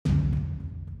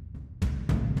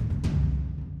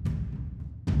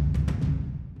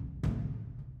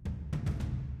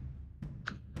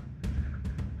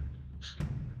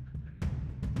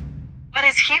But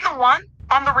is he the one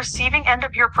on the receiving end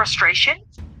of your frustration?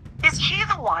 Is he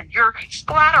the one you're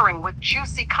splattering with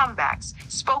juicy comebacks,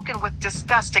 spoken with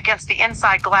disgust against the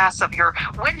inside glass of your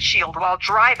windshield while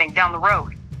driving down the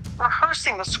road,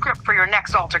 rehearsing the script for your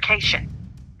next altercation?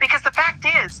 Because the fact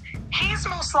is, he's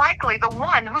most likely the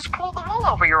one who's pulled the wool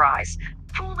over your eyes,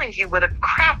 fooling you with a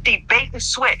crafty bait and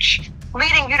switch,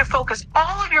 leading you to focus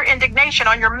all of your indignation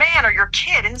on your man or your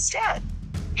kid instead.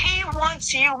 He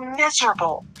wants you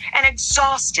miserable and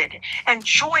exhausted and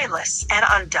joyless and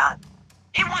undone.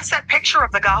 He wants that picture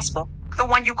of the gospel, the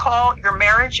one you call your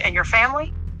marriage and your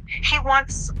family. He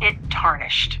wants it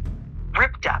tarnished,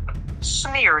 ripped up,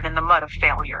 smeared in the mud of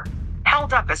failure,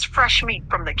 held up as fresh meat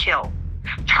from the kill,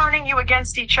 turning you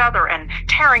against each other and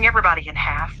tearing everybody in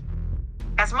half.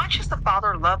 As much as the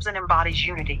Father loves and embodies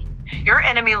unity, your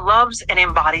enemy loves and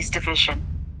embodies division.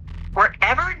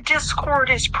 Wherever discord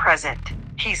is present,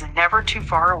 he's never too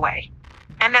far away.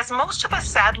 And as most of us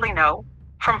sadly know,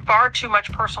 from far too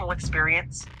much personal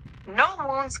experience, no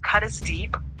wounds cut as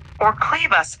deep or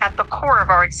cleave us at the core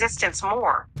of our existence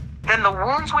more than the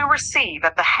wounds we receive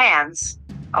at the hands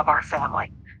of our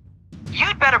family.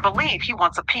 You'd better believe he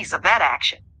wants a piece of that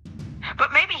action.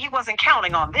 But maybe he wasn't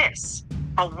counting on this.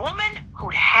 A woman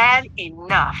who'd had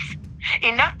enough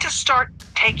to start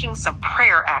taking some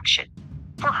prayer action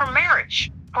for her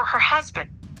marriage, for her husband,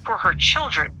 for her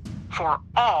children, for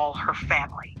all her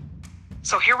family.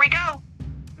 So here we go.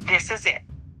 This is it.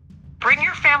 Bring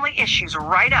your family issues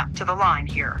right up to the line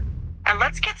here. And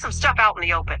let's get some stuff out in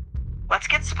the open. Let's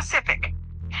get specific.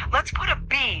 Let's put a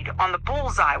bead on the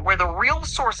bullseye where the real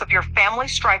source of your family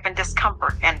strife and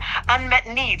discomfort and unmet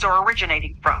needs are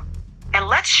originating from. And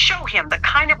let's show him the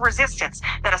kind of resistance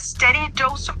that a steady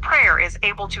dose of prayer is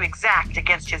able to exact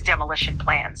against his demolition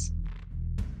plans.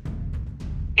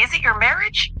 Is it your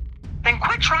marriage? Then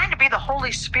quit trying to be the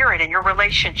Holy Spirit in your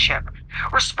relationship,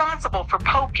 responsible for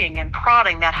poking and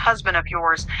prodding that husband of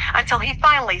yours until he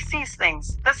finally sees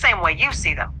things the same way you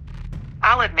see them.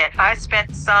 I'll admit, I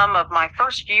spent some of my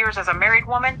first years as a married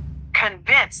woman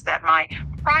convinced that my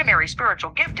primary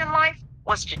spiritual gift in life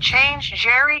was to change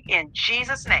Jerry in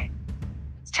Jesus' name.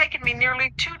 It's taken me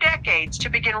nearly 2 decades to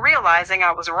begin realizing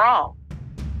I was wrong.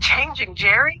 Changing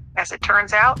Jerry, as it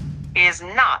turns out, is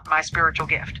not my spiritual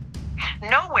gift.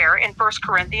 Nowhere in 1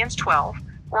 Corinthians 12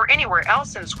 or anywhere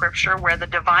else in Scripture where the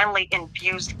divinely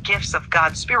infused gifts of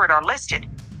God's Spirit are listed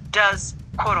does,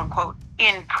 quote unquote,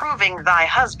 improving thy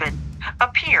husband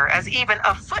appear as even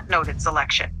a footnoted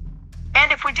selection.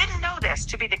 And if we didn't know this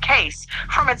to be the case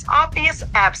from its obvious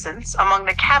absence among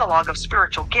the catalog of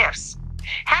spiritual gifts,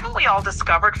 haven't we all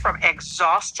discovered from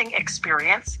exhausting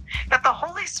experience that the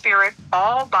Holy Spirit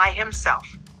all by himself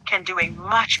can do a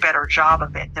much better job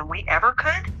of it than we ever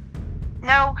could?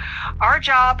 No, our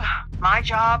job, my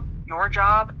job, your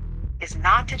job, is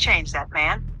not to change that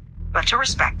man, but to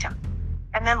respect him,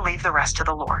 and then leave the rest to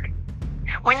the Lord.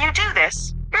 When you do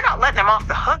this, you're not letting him off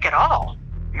the hook at all.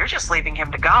 You're just leaving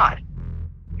him to God.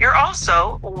 You're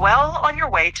also well on your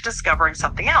way to discovering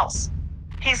something else.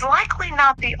 He's likely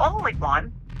not the only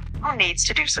one who needs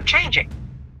to do some changing.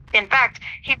 In fact,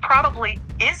 he probably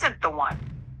isn't the one,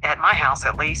 at my house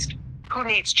at least, who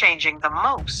needs changing the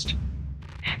most.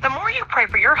 The more you pray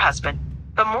for your husband,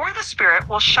 the more the Spirit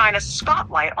will shine a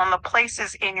spotlight on the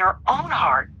places in your own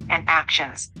heart and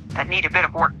actions that need a bit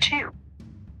of work too.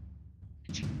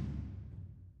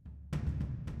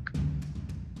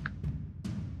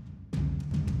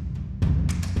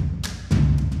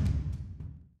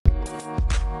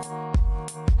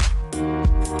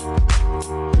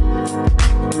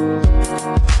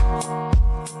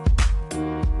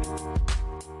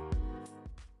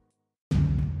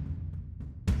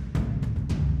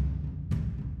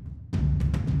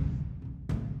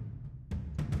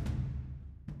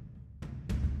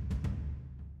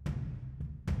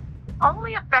 The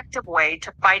only effective way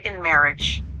to fight in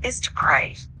marriage is to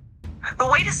pray. The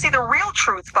way to see the real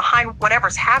truth behind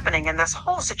whatever's happening in this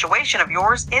whole situation of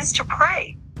yours is to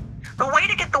pray. The way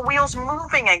to get the wheels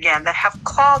moving again that have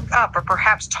clogged up or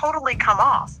perhaps totally come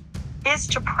off is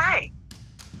to pray.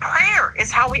 Prayer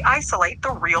is how we isolate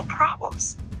the real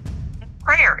problems.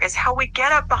 Prayer is how we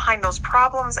get up behind those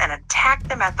problems and attack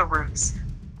them at the roots.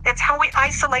 It's how we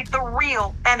isolate the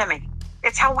real enemy.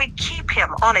 It's how we keep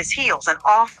him on his heels and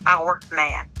off our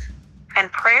man.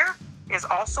 And prayer is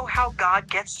also how God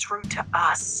gets through to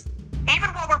us. Even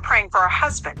while we're praying for our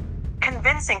husband,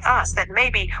 convincing us that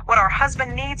maybe what our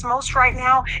husband needs most right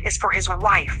now is for his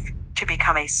wife to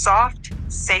become a soft,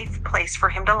 safe place for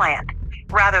him to land,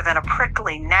 rather than a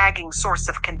prickly, nagging source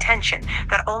of contention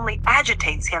that only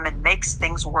agitates him and makes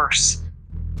things worse.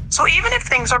 So even if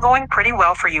things are going pretty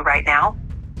well for you right now,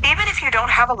 Even if you don't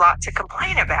have a lot to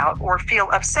complain about or feel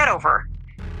upset over,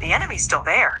 the enemy's still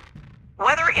there,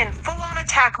 whether in full-on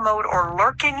attack mode or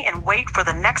lurking in wait for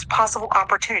the next possible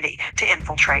opportunity to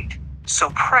infiltrate.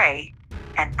 So pray,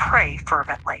 and pray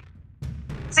fervently.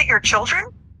 Is it your children?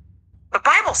 The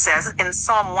Bible says in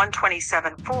Psalm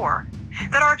 127:4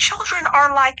 that our children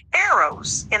are like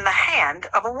arrows in the hand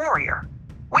of a warrior.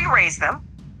 We raise them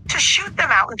to shoot them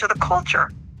out into the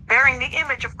culture, bearing the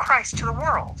image of Christ to the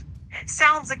world.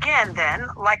 Sounds again, then,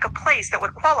 like a place that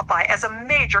would qualify as a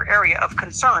major area of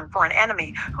concern for an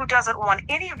enemy who doesn't want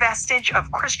any vestige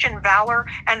of Christian valor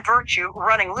and virtue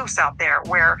running loose out there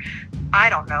where, I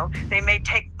don't know, they may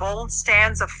take bold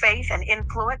stands of faith and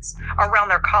influence around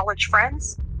their college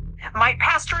friends, might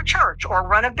pastor a church or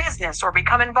run a business or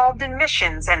become involved in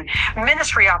missions and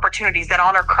ministry opportunities that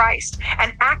honor Christ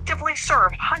and actively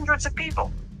serve hundreds of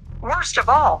people. Worst of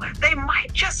all, they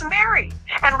might just marry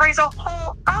and raise a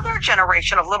whole other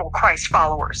generation of little Christ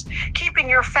followers, keeping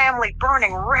your family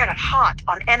burning red hot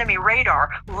on enemy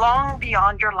radar long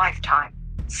beyond your lifetime,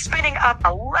 spinning up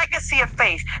a legacy of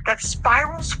faith that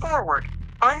spirals forward,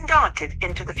 undaunted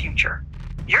into the future.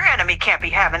 Your enemy can't be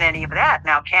having any of that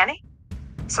now, can he?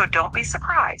 So don't be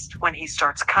surprised when he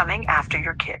starts coming after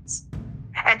your kids.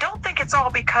 And don't think it's all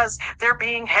because they're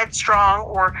being headstrong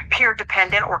or peer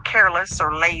dependent or careless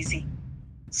or lazy.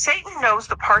 Satan knows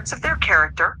the parts of their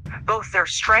character, both their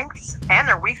strengths and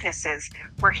their weaknesses,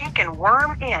 where he can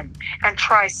worm in and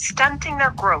try stunting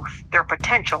their growth, their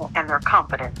potential, and their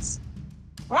confidence.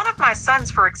 One of my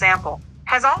sons, for example,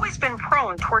 has always been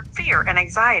prone toward fear and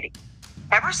anxiety.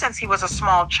 Ever since he was a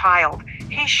small child,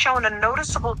 he's shown a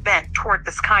noticeable bent toward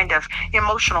this kind of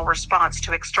emotional response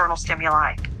to external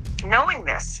stimuli. Knowing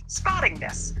this, spotting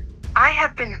this, I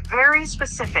have been very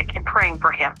specific in praying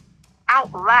for him,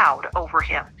 out loud over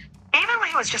him. Even when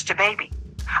he was just a baby,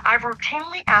 I've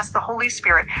routinely asked the Holy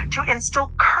Spirit to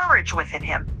instill courage within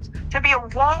him, to be a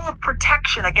wall of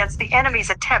protection against the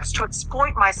enemy's attempts to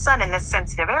exploit my son in this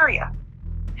sensitive area.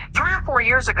 3 or 4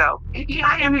 years ago,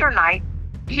 night after night,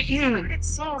 he started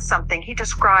seeing something he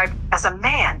described as a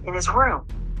man in his room.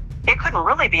 It couldn't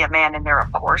really be a man in there,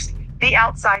 of course. The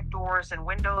outside doors and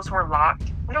windows were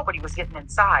locked. Nobody was getting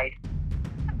inside.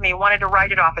 He wanted to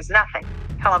write it off as nothing,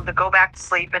 tell him to go back to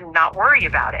sleep and not worry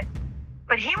about it.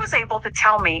 But he was able to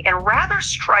tell me in rather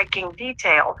striking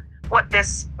detail what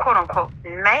this quote-unquote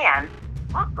man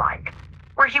looked like,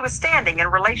 where he was standing in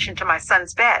relation to my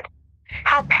son's bed,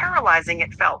 how paralyzing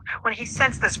it felt when he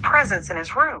sensed this presence in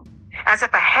his room, as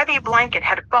if a heavy blanket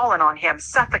had fallen on him,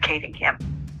 suffocating him.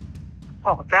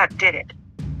 Oh, that did it.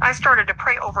 I started to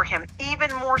pray over him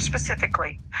even more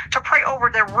specifically, to pray over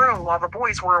their room while the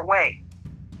boys were away,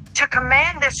 to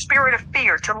command this spirit of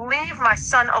fear to leave my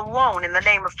son alone in the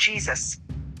name of Jesus.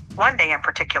 One day in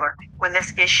particular, when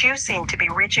this issue seemed to be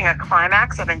reaching a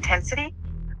climax of intensity,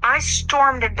 I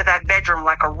stormed into that bedroom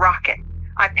like a rocket.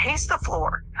 I paced the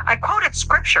floor. I quoted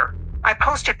scripture. I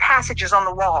posted passages on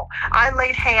the wall. I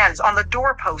laid hands on the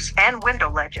doorposts and window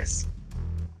ledges.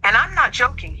 And I'm not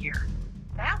joking here.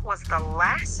 That was the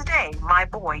last day my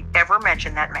boy ever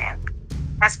mentioned that man.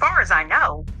 As far as I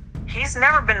know, he's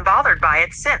never been bothered by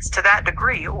it since to that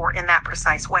degree or in that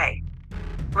precise way.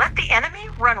 Let the enemy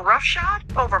run roughshod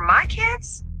over my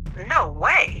kids? No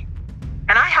way.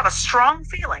 And I have a strong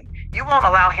feeling you won't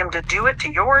allow him to do it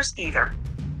to yours either.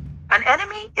 An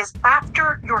enemy is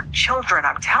after your children,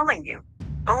 I'm telling you.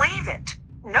 Believe it,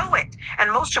 know it,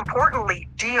 and most importantly,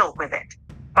 deal with it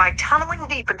by tunneling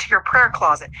deep into your prayer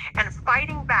closet and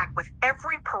fighting back with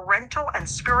every parental and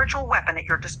spiritual weapon at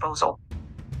your disposal.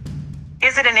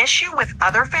 Is it an issue with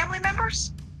other family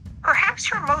members?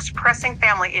 Perhaps your most pressing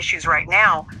family issues right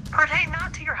now pertain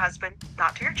not to your husband,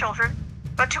 not to your children,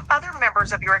 but to other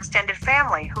members of your extended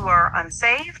family who are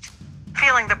unsaved,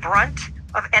 feeling the brunt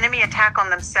of enemy attack on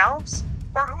themselves,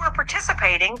 or who are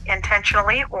participating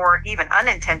intentionally or even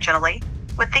unintentionally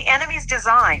with the enemy's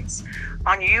designs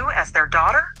on you as their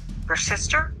daughter, their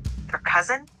sister, their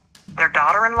cousin, their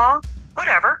daughter-in-law,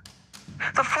 whatever.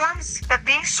 The forms that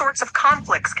these sorts of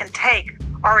conflicts can take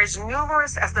are as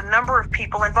numerous as the number of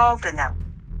people involved in them.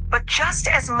 But just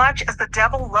as much as the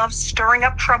devil loves stirring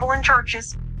up trouble in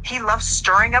churches, he loves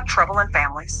stirring up trouble in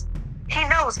families. He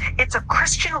knows it's a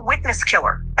Christian witness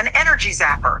killer, an energy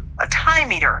zapper, a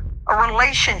time eater, a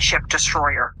relationship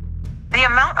destroyer. The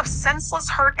amount of senseless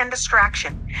hurt and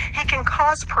distraction he can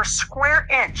cause per square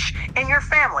inch in your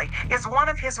family is one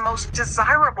of his most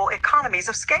desirable economies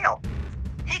of scale.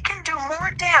 He can do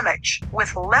more damage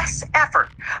with less effort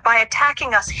by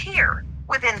attacking us here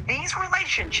within these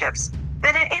relationships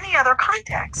than in any other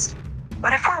context.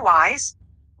 But if we're wise,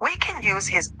 we can use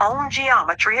his own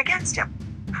geometry against him.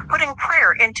 putting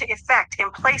prayer into effect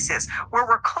in places where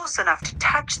we're close enough to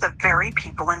touch the very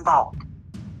people involved.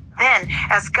 Then,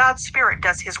 as God's Spirit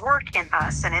does His work in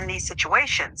us and in these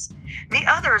situations, the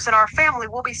others in our family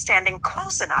will be standing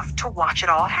close enough to watch it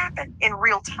all happen in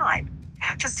real time,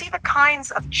 to see the kinds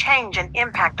of change and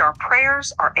impact our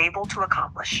prayers are able to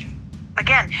accomplish.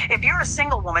 Again, if you're a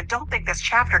single woman, don't think this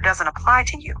chapter doesn't apply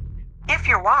to you. If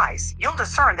you're wise, you'll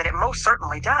discern that it most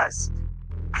certainly does.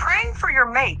 Praying for your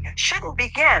mate shouldn't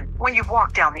begin when you've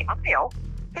walked down the aisle.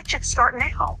 It should start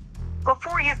now,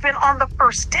 before you've been on the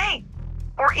first date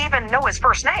or even know his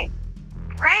first name.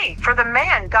 Pray for the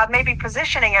man God may be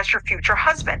positioning as your future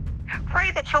husband.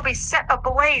 Pray that he'll be set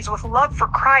ablaze with love for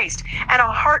Christ and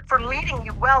a heart for leading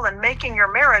you well and making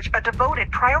your marriage a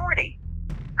devoted priority.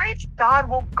 Pray that God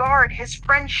will guard his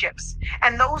friendships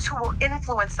and those who will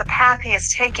influence the path he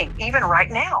is taking, even right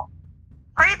now.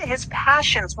 Pray that his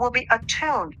passions will be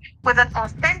attuned with an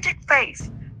authentic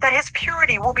faith, that his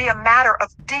purity will be a matter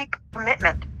of deep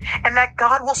commitment, and that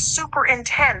God will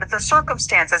superintend the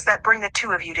circumstances that bring the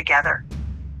two of you together,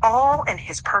 all in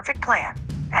his perfect plan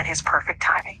and his perfect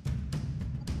timing.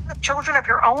 The children of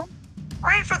your own,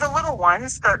 pray for the little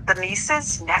ones, the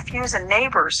nieces, nephews, and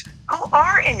neighbors who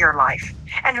are in your life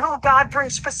and whom God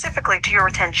brings specifically to your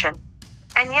attention.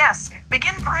 And yes,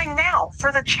 begin praying now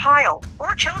for the child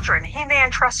or children he may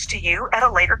entrust to you at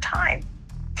a later time,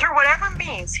 through whatever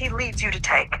means he leads you to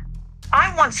take.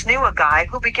 I once knew a guy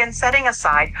who began setting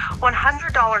aside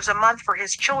 $100 a month for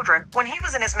his children when he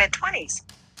was in his mid-20s,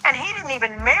 and he didn't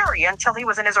even marry until he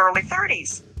was in his early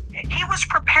 30s. He was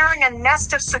preparing a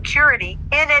nest of security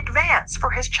in advance for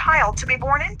his child to be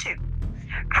born into.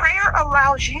 Prayer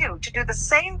allows you to do the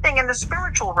same thing in the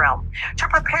spiritual realm, to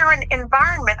prepare an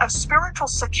environment of spiritual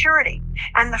security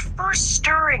and the first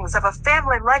stirrings of a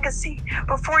family legacy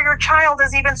before your child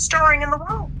is even stirring in the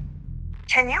womb.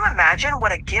 Can you imagine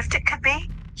what a gift it could be,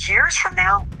 years from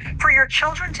now, for your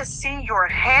children to see your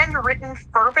handwritten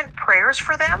fervent prayers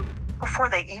for them before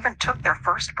they even took their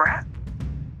first breath?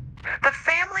 The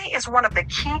family is one of the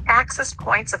key access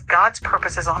points of God's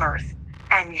purposes on earth,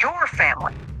 and your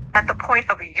family, at the point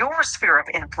of your sphere of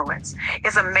influence,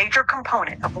 is a major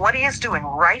component of what he is doing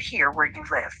right here where you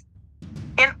live.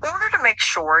 In order to make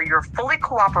sure you're fully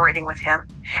cooperating with him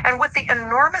and with the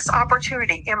enormous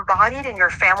opportunity embodied in your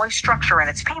family structure and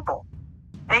its people,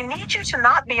 they need you to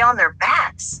not be on their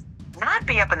backs, not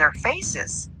be up in their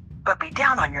faces, but be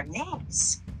down on your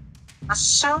knees.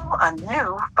 Assume a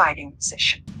new fighting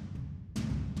position.